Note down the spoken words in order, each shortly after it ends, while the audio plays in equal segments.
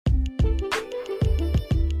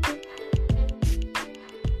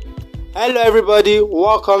Hello, everybody.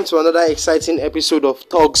 Welcome to another exciting episode of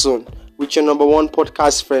Talk Zone with your number one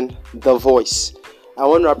podcast friend, The Voice. I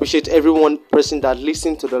want to appreciate everyone person that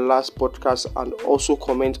listened to the last podcast and also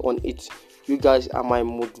comment on it. You guys are my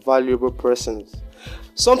most valuable persons.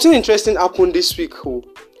 Something interesting happened this week.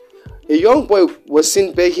 A young boy was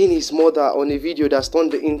seen begging his mother on a video that's on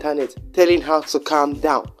the internet, telling her to calm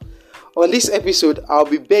down. On this episode, I'll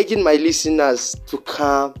be begging my listeners to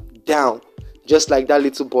calm down, just like that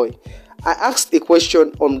little boy. I asked a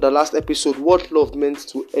question on the last episode what love meant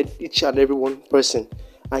to each and every one person,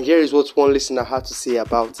 and here is what one listener had to say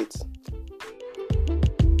about it.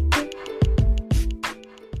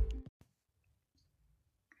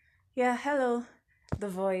 Yeah, hello, The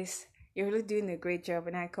Voice. You're really doing a great job,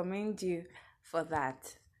 and I commend you for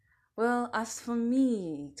that. Well, as for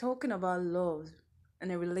me, talking about love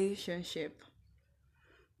and a relationship,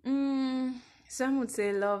 some would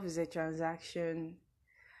say love is a transaction.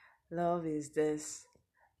 Love is this,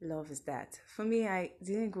 love is that. For me, I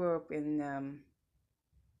didn't grow up in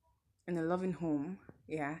a loving home.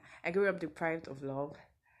 Yeah, I grew up deprived of love.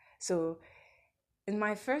 So, in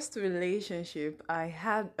my first relationship, I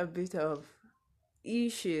had a bit of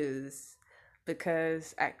issues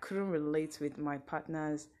because I couldn't relate with my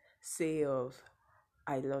partner's say of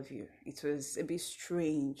 "I love you." It was a bit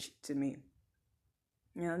strange to me.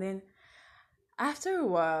 Then after a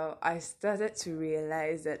while, I started to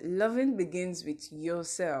realize that loving begins with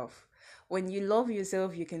yourself. When you love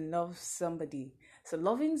yourself, you can love somebody. So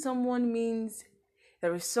loving someone means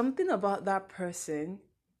there is something about that person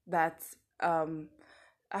that I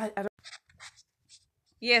don't.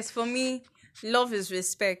 Yes, for me, love is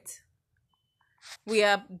respect. We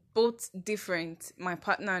are both different. My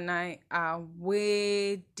partner and I are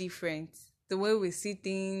way different. The way we see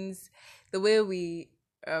things, the way we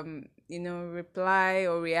reply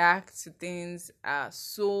or react to things are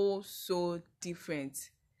so different.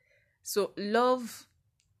 So love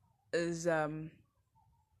is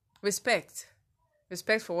respect.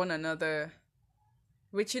 Respect for one another,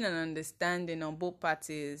 reaching an understanding on both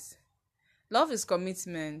parties. Love is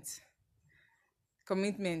commitment,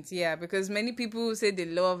 yeah, because many people say they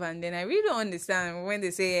love, and then I really don't understand when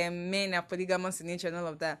they say men are polygamous in nature and all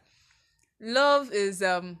of that. Love is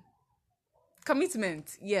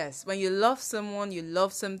commitment. Yes, when you love someone, you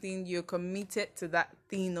love something, you're committed to that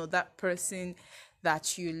thing or that person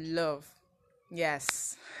that you love.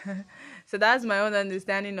 Yes. So that's my own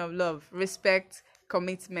understanding of love: respect,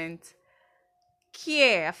 commitment,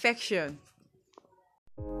 care, affection.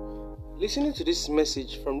 Listening to this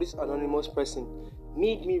message from this anonymous person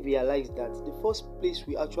made me realize that the first place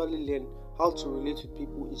we actually learn how to relate with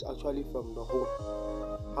people is actually from the home,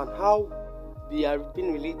 and how we are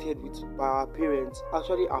being related with by our parents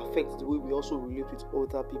actually affects the way we also relate with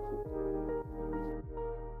other people.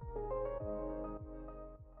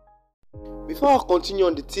 Before I continue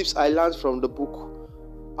on the tips I learned from the book,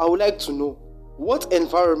 I would like to know, what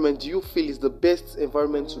environment do you feel is the best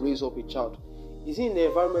environment to raise up a child? Is it in the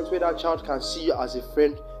environment where that child can see you as a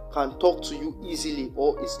friend, can talk to you easily,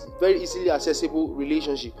 or is very easily accessible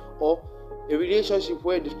relationship, or a relationship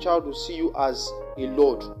where the child will see you as a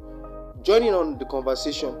lord? Join in on the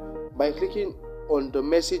conversation by clicking on the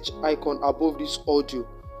message icon above this audio.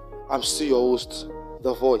 I'm still your host,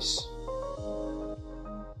 The Voice.